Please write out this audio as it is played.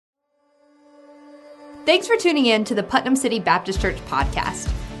Thanks for tuning in to the Putnam City Baptist Church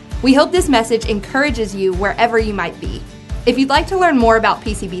podcast. We hope this message encourages you wherever you might be. If you'd like to learn more about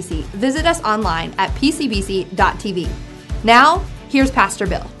PCBC, visit us online at pcbc.tv. Now, here's Pastor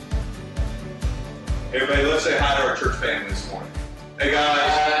Bill. Hey everybody, let's say hi to our church family this morning. Hey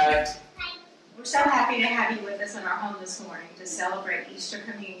guys. We're so happy to have you with us in our home this morning to celebrate Easter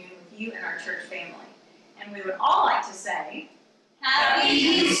communion with you and our church family. And we would all like to say, Happy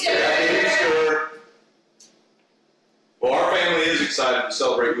Easter! Happy Easter! Well, our family is excited to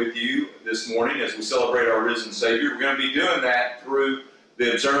celebrate with you this morning as we celebrate our risen Savior. We're going to be doing that through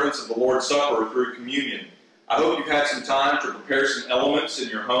the observance of the Lord's Supper, through communion. I hope you've had some time to prepare some elements in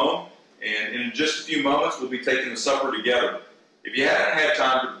your home, and in just a few moments we'll be taking the supper together. If you haven't had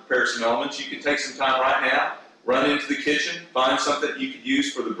time to prepare some elements, you can take some time right now, run into the kitchen, find something you could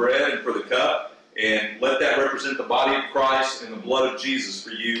use for the bread and for the cup, and let that represent the body of Christ and the blood of Jesus for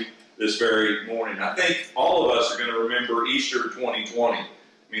you this very morning. I think all of us are going to remember Easter 2020. I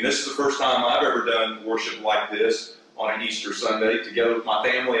mean, this is the first time I've ever done worship like this on an Easter Sunday together with my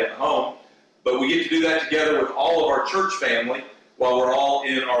family at home. But we get to do that together with all of our church family while we're all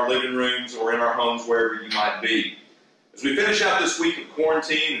in our living rooms or in our homes, wherever you might be. As we finish out this week of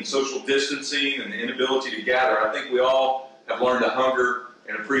quarantine and social distancing and the inability to gather, I think we all have learned to hunger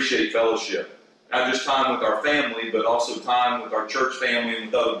and appreciate fellowship. Not just time with our family, but also time with our church family and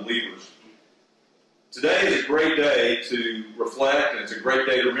with other believers. Today is a great day to reflect, and it's a great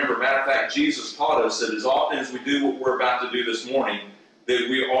day to remember. Matter of fact, Jesus taught us that as often as we do what we're about to do this morning, that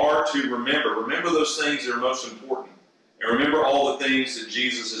we are to remember. Remember those things that are most important. And remember all the things that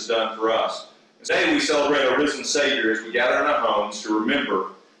Jesus has done for us. Today we celebrate our risen Savior as we gather in our homes to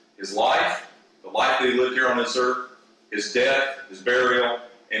remember His life, the life that He lived here on this earth, His death, His burial,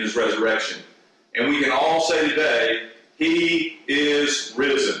 and His resurrection. And we can all say today, He is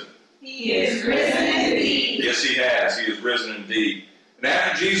risen. He is risen indeed. Yes, He has. He is risen indeed. And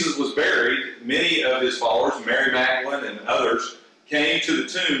after Jesus was buried, many of His followers, Mary Magdalene and others, came to the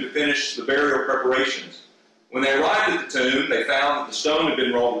tomb to finish the burial preparations. When they arrived at the tomb, they found that the stone had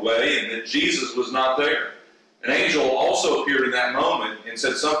been rolled away and that Jesus was not there. An angel also appeared in that moment and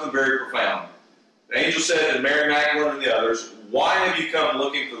said something very profound. The angel said to Mary Magdalene and the others, "Why have you come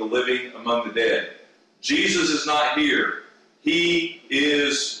looking for the living among the dead? Jesus is not here. He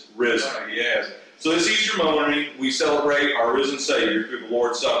is risen." Yes. So this Easter morning, we celebrate our risen Savior through the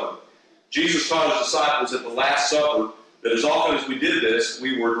Lord's Supper. Jesus taught His disciples at the Last Supper that as often as we did this,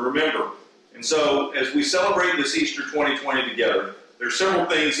 we were to remember. And so, as we celebrate this Easter 2020 together, there are several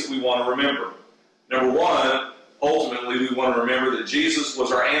things that we want to remember. Number one, ultimately, we want to remember that Jesus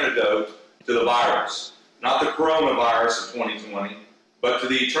was our antidote to the virus. Not the coronavirus of 2020, but to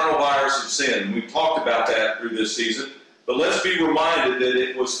the eternal virus of sin. We've talked about that through this season. But let's be reminded that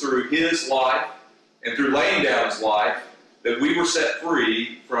it was through His life and through laying down His life that we were set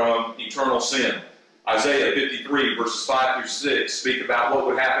free from eternal sin. Isaiah 53, verses 5 through 6, speak about what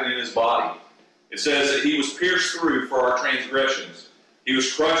would happen in His body. It says that He was pierced through for our transgressions. He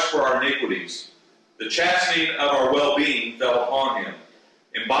was crushed for our iniquities. The chastening of our well-being fell upon Him.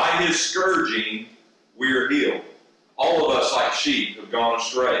 And by His scourging, we are healed. All of us, like sheep, have gone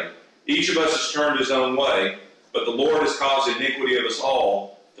astray. Each of us has turned his own way, but the Lord has caused the iniquity of us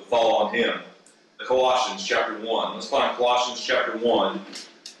all to fall on Him. Colossians chapter 1. Let's find Colossians chapter 1,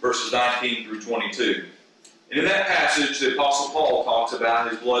 verses 19 through 22. And in that passage, the Apostle Paul talks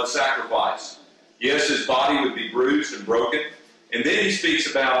about His blood sacrifice. Yes, His body would be bruised and broken. And then he speaks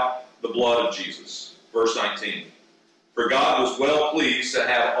about the blood of Jesus. Verse 19. For God was well pleased to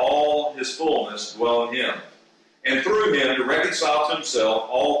have all His fullness dwell in Him, and through Him to reconcile to Himself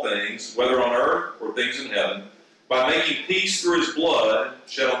all things, whether on earth or things in heaven, by making peace through His blood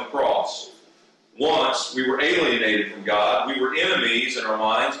shed on the cross. Once we were alienated from God, we were enemies in our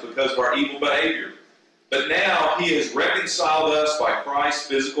minds because of our evil behavior. But now He has reconciled us by Christ's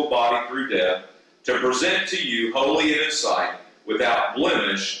physical body through death, to present to you holy in His sight, without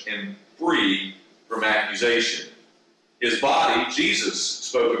blemish and free from accusation. His body, Jesus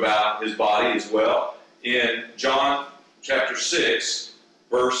spoke about His body as well in John chapter 6,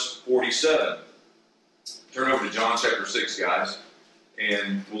 verse 47. Turn over to John chapter 6, guys,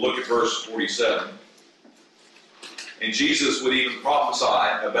 and we'll look at verse 47. And Jesus would even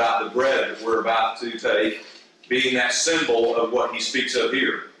prophesy about the bread that we're about to take, being that symbol of what He speaks of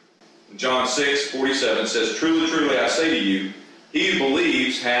here. John 6:47 says, "Truly, truly, I say to you, he who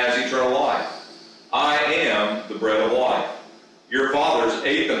believes has eternal life. I am the bread of life. Your fathers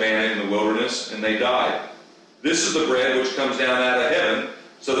ate the manna in the wilderness, and they died. This is the bread which comes down out of heaven,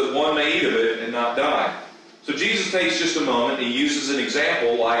 so that one may eat of it and not die." So Jesus takes just a moment and he uses an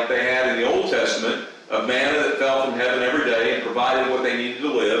example like they had in the Old Testament of manna that fell from heaven every day and provided what they needed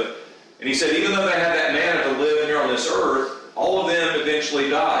to live. And he said even though they had that manna to live here on this earth, all of them eventually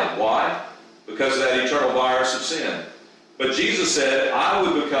died. Why? Because of that eternal virus of sin. But Jesus said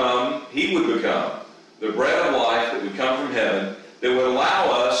he would become the bread of life that would come from heaven, that would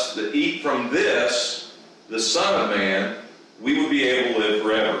allow us to eat from this, the Son of Man, we would be able to live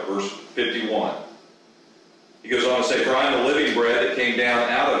forever. Verse 51. He goes on to say, "For I am the living bread that came down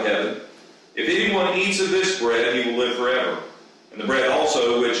out of heaven. If anyone eats of this bread, he will live forever. And the bread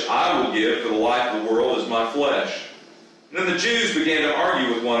also which I will give for the life of the world is my flesh." And then the Jews began to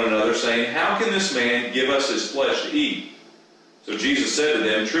argue with one another, saying, "How can this man give us his flesh to eat?" So Jesus said to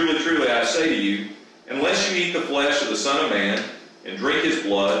them, "Truly, truly, I say to you, unless you eat the flesh of the Son of Man and drink his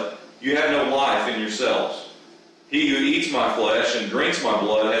blood, you have no life in yourselves. He who eats my flesh and drinks my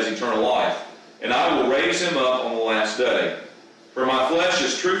blood has eternal life, and I will raise him up on the last day. For my flesh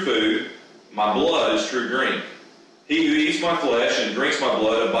is true food, my blood is true drink. He who eats my flesh and drinks my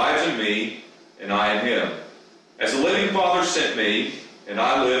blood abides in me, and I in him. As the living Father sent me, and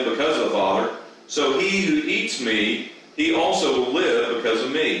I live because of the Father, so he who eats me, he also will live because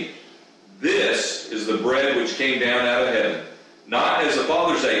of me. This is the bread which came down out of heaven, not as the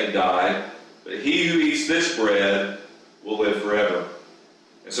fathers ate and died, but he who eats this bread will live forever."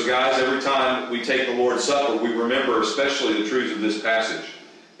 And so guys, every time we take the Lord's Supper, we remember especially the truths of this passage.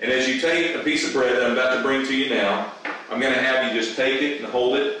 And as you take a piece of bread that I'm about to bring to you now, I'm going to have you just take it and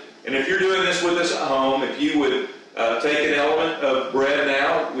hold it. And if you're doing this with us at home, if you would take an element of bread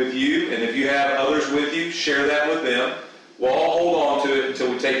now with you, and if you have others with you, share that with them. We'll all hold on to it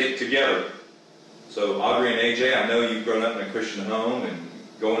until we take it together. So Audrey and AJ, I know you've grown up in a Christian home and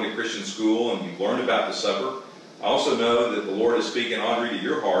going to Christian school, and you've learned about the supper. I also know that the Lord is speaking, Audrey, to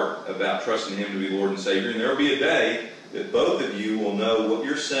your heart about trusting him to be Lord and Savior. And there will be a day that both of you will know what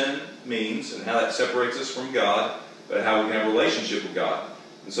your sin means and how that separates us from God, but how we can have a relationship with God.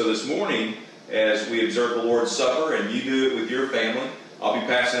 And so this morning, as we observe the Lord's Supper and you do it with your family, I'll be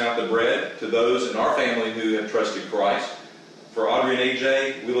passing out the bread to those in our family who have trusted Christ. For Audrey and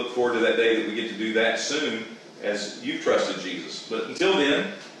AJ, we look forward to that day that we get to do that soon as you've trusted Jesus. But until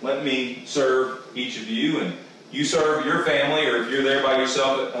then, let me serve each of you, and you serve your family, or if you're there by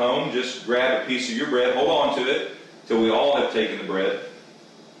yourself at home, just grab a piece of your bread, hold on to it till we all have taken the bread.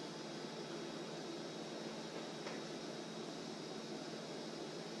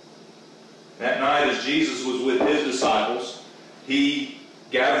 That night, as Jesus was with his disciples, he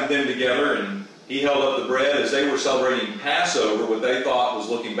gathered them together and he held up the bread as they were celebrating Passover, what they thought was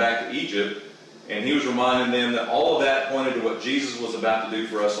looking back to Egypt, and he was reminding them that all of that pointed to what Jesus was about to do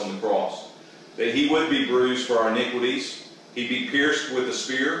for us on the cross. That he would be bruised for our iniquities, he'd be pierced with a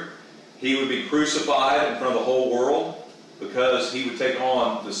spear, he would be crucified in front of the whole world because he would take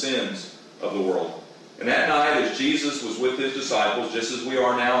on the sins of the world. And that night, as Jesus was with his disciples, just as we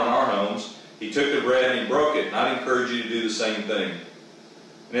are now in our homes, he took the bread and he broke it, and I'd encourage you to do the same thing.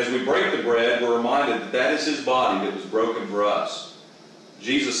 And as we break the bread, we're reminded that that is his body that was broken for us.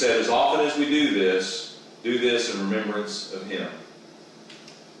 Jesus said, as often as we do this in remembrance of him.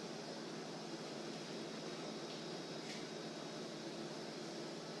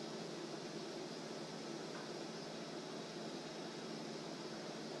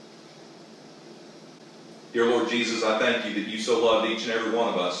 Dear Lord Jesus, I thank you that you so loved each and every one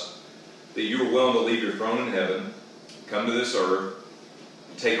of us, that you were willing to leave your throne in heaven, come to this earth,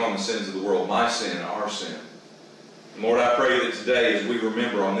 and take on the sins of the world, my sin and our sin. And Lord, I pray that today, as we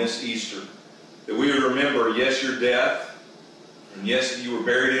remember on this Easter, that we would remember, yes, your death, and yes, that you were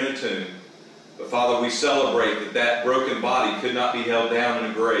buried in a tomb. But Father, we celebrate that that broken body could not be held down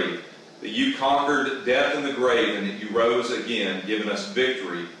in a grave, that you conquered death in the grave, and that you rose again, giving us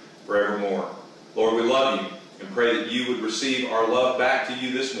victory forevermore. Lord, we love you and pray that you would receive our love back to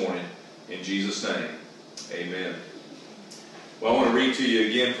you this morning. In Jesus' name, amen. Well, I want to read to you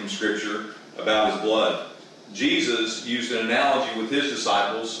again from Scripture about his blood. Jesus used an analogy with his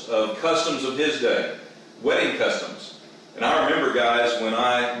disciples of customs of his day, wedding customs. And I remember, guys, when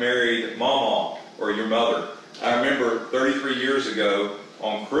I married Mama, or your mother, I remember 33 years ago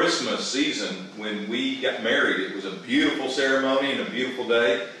on Christmas season when we got married. It was a beautiful ceremony and a beautiful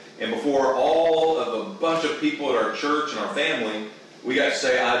day. And before all of a bunch of people at our church and our family, we got to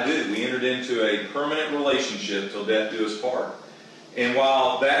say, I do. We entered into a permanent relationship till death do us part. And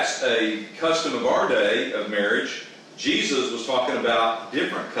while that's a custom of our day of marriage, Jesus was talking about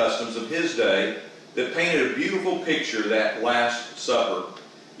different customs of his day that painted a beautiful picture of that Last Supper.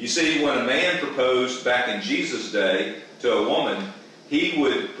 You see, when a man proposed back in Jesus' day to a woman, he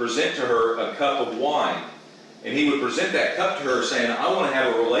would present to her a cup of wine. And he would present that cup to her saying, I want to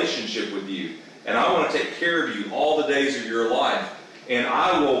have a relationship with you. And I want to take care of you all the days of your life. And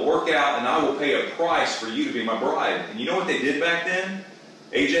I will work out and I will pay a price for you to be my bride. And you know what they did back then,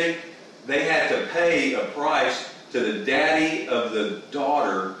 AJ? They had to pay a price to the daddy of the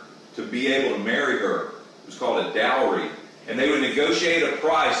daughter to be able to marry her. It was called a dowry. And they would negotiate a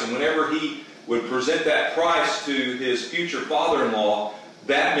price, and whenever he would present that price to his future father-in-law,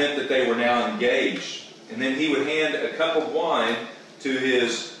 that meant that they were now engaged. And then he would hand a cup of wine to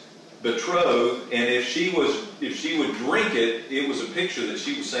his betrothed, and if she would drink it, it was a picture that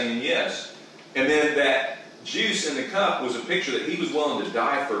she was saying yes. And then that juice in the cup was a picture that he was willing to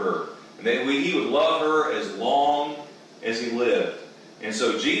die for her. And that he would love her as long as he lived. And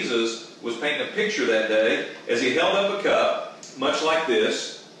so Jesus was painting a picture that day as he held up a cup, much like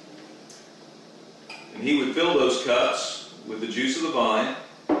this. And he would fill those cups with the juice of the vine.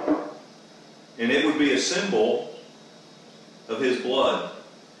 And it would be a symbol of his blood.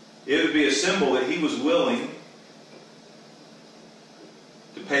 It would be a symbol that he was willing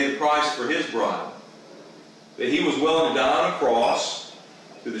to pay the price for his bride. That he was willing to die on a cross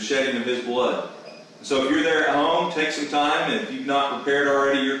through the shedding of his blood. And so if you're there at home, take some time. And if you've not prepared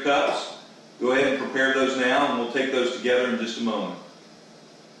already your cups, go ahead and prepare those now, and we'll take those together in just a moment.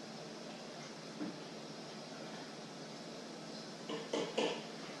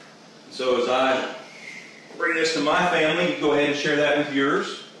 So as I bring this to my family, you go ahead and share that with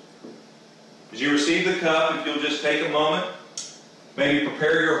yours. As you receive the cup, if you'll just take a moment, maybe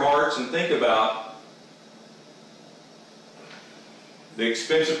prepare your hearts and think about the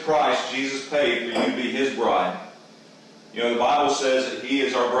expensive price Jesus paid for you to be his bride. You know, the Bible says that he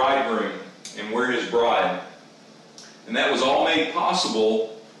is our bridegroom and we're his bride. And that was all made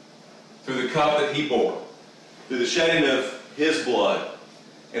possible through the cup that he bore, through the shedding of his blood,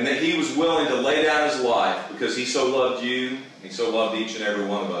 and that he was willing to lay down his life because he so loved you, he so loved each and every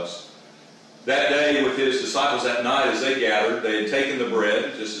one of us. That day with his disciples that night as they gathered, they had taken the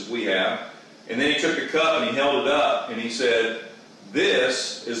bread, just as we have, and then he took the cup and he held it up and he said,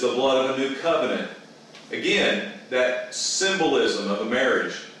 "This is the blood of a new covenant." Again, that symbolism of a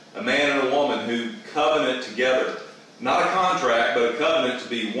marriage, a man and a woman who covenant together. Not a contract, but a covenant to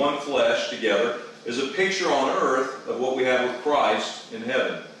be one flesh together, is a picture on earth of what we have with Christ in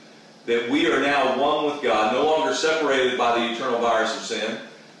heaven. That we are now one with God, no longer separated by the eternal virus of sin,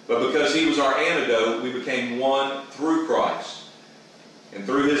 but because he was our antidote, we became one through Christ. And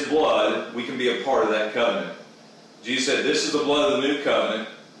through his blood, we can be a part of that covenant. Jesus said, "This is the blood of the new covenant.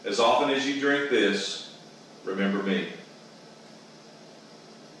 As often as you drink this, remember me."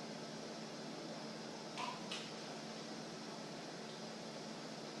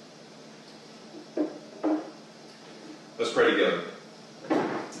 Let's pray together.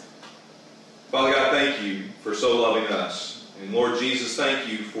 Father God, thank you for so loving us. And Lord Jesus, thank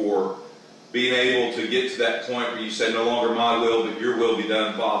you for being able to get to that point where you said, "No longer my will, but your will be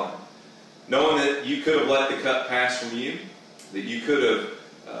done, Father." Knowing that you could have let the cup pass from you, that you could have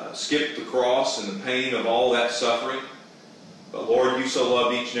skipped the cross and the pain of all that suffering. But Lord, you so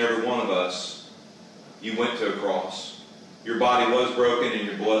loved each and every one of us, you went to a cross. Your body was broken and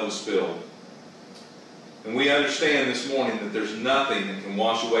your blood was spilled. And we understand this morning that there's nothing that can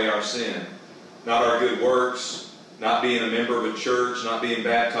wash away our sin. Not our good works, not being a member of a church, not being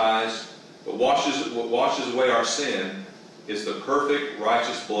baptized. But what washes away our sin is the perfect,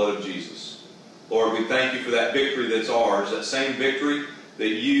 righteous blood of Jesus. Lord, we thank you for that victory that's ours, that same victory that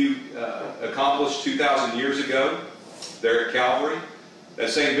you accomplished 2,000 years ago there at Calvary.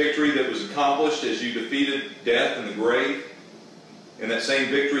 That same victory that was accomplished as you defeated death and the grave. And that same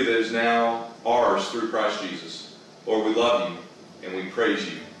victory that is now ours through Christ Jesus. Lord, we love you and we praise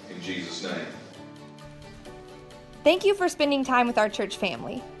you in Jesus' name. Thank you for spending time with our church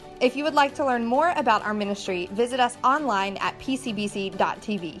family. If you would like to learn more about our ministry, visit us online at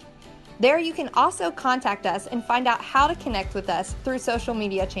pcbc.tv. There you can also contact us and find out how to connect with us through social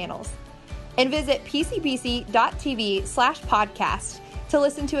media channels. And visit pcbc.tv/podcast to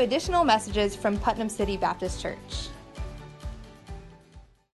listen to additional messages from Putnam City Baptist Church.